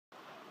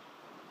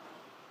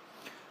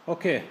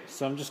Okay,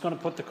 so I'm just going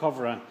to put the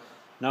cover on.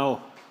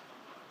 Now,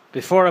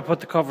 before I put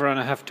the cover on,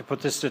 I have to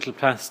put this little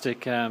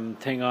plastic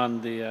thing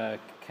on the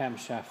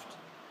camshaft.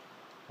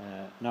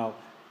 Now,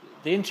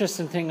 the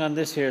interesting thing on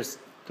this here is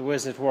the way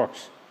it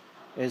works.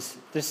 Is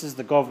this is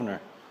the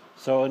governor.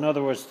 So in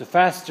other words, the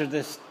faster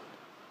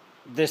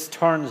this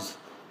turns,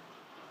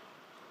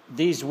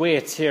 these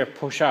weights here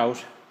push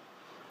out,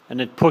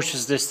 and it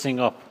pushes this thing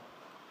up.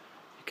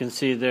 You can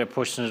see they're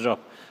pushing it up.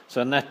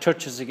 So and that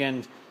touches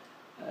again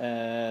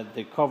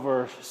the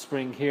cover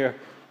spring here,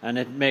 and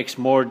it makes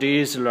more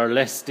diesel or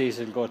less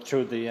diesel go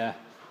through the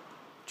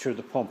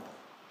pump.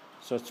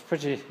 So it's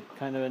pretty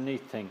kind of a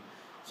neat thing.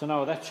 So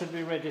now that should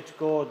be ready to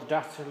go. The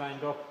dots are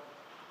lined up,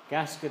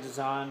 gasket is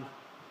on,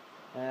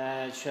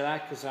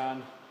 shellac is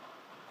on,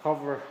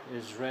 cover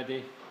is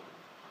ready,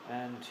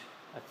 and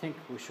I think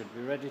we should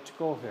be ready to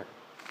go here.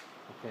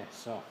 Okay,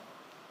 so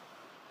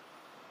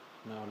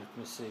now let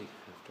me see, I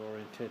have to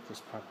orientate this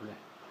properly.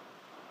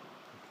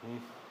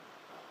 Okay,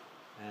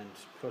 and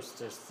plus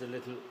there's the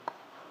little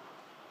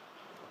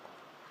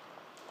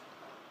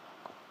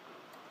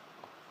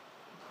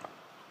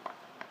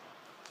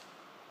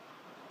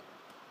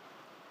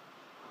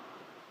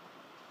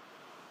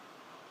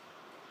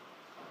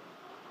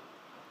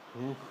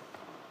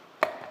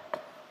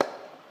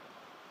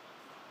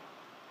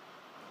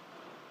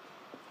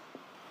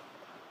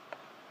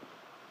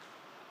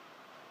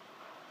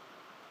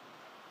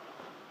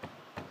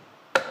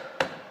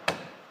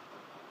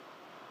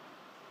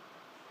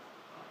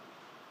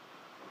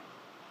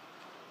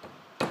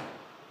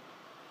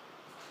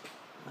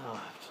Now I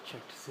have to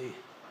check to see.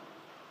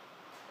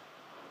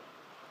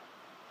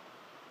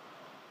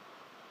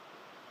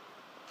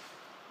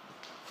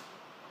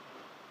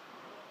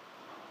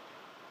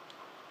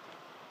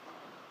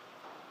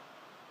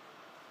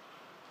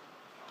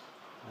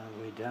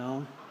 Now way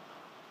down.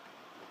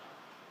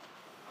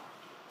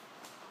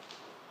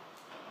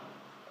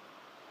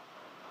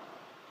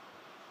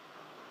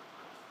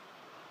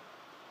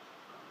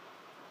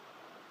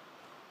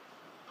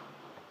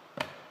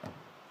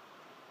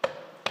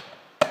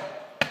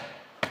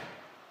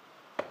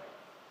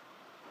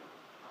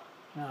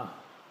 Now,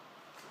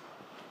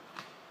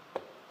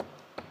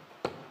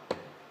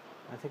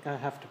 I think I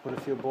have to put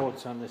a few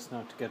bolts on this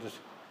now to get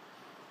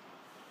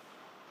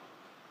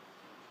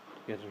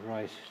it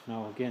right.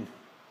 Now again,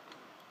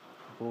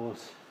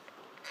 bolts.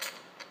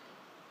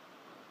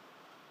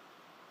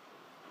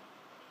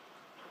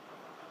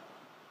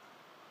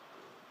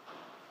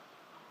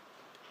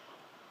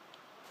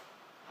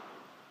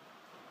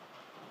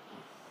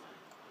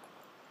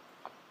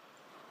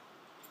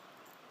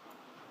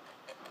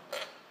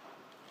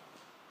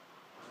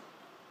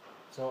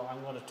 So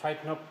I'm going to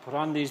tighten up, put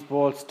on these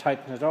bolts,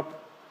 tighten it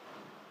up,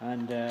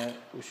 and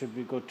we should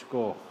be good to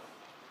go.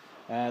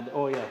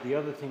 Oh yeah, the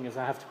other thing is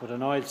I have to put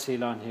an oil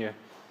seal on here.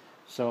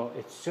 So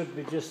it should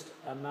be just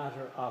a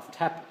matter of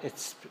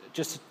it's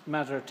just a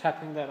matter of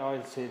tapping that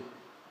oil seal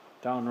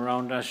down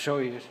around. I'll show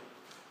you it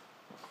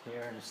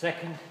here in a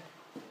second.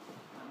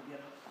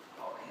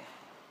 Okay.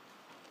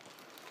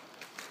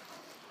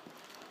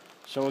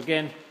 So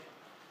again,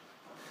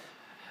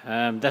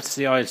 that's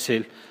the oil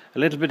seal. A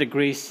little bit of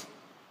grease.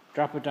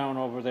 Drop it down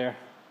over there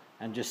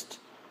and just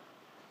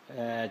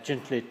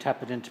gently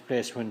tap it into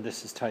place when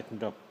this is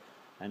tightened up,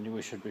 and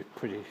we should be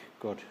pretty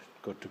good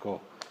to go.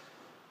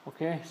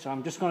 Okay, so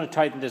I'm just going to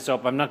tighten this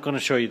up. I'm not going to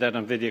show you that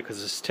on video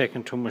because it's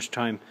taking too much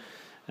time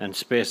and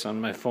space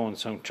on my phone,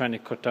 so I'm trying to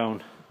cut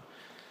down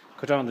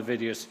the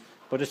videos.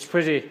 But that's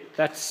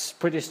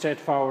pretty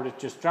straightforward. It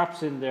just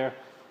drops in there.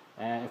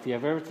 If you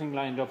have everything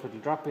lined up, it'll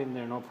drop in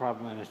there, no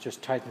problem, and it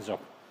just tightens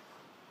up.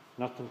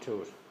 Nothing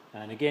to it.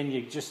 And again,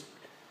 you just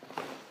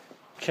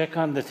check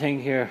on the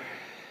thing here,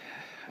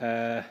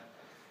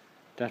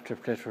 adapter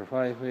plate for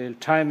flywheel,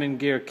 timing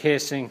gear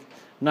casing,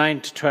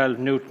 9 to 12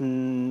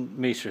 Newton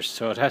meters.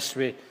 So it has to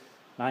be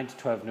 9 to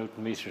 12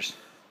 Newton meters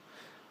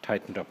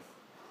tightened up.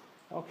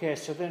 Okay,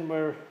 so then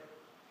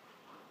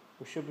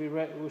we should be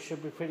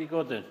pretty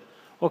good then.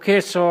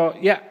 Okay, so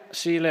yeah,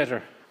 see you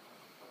later.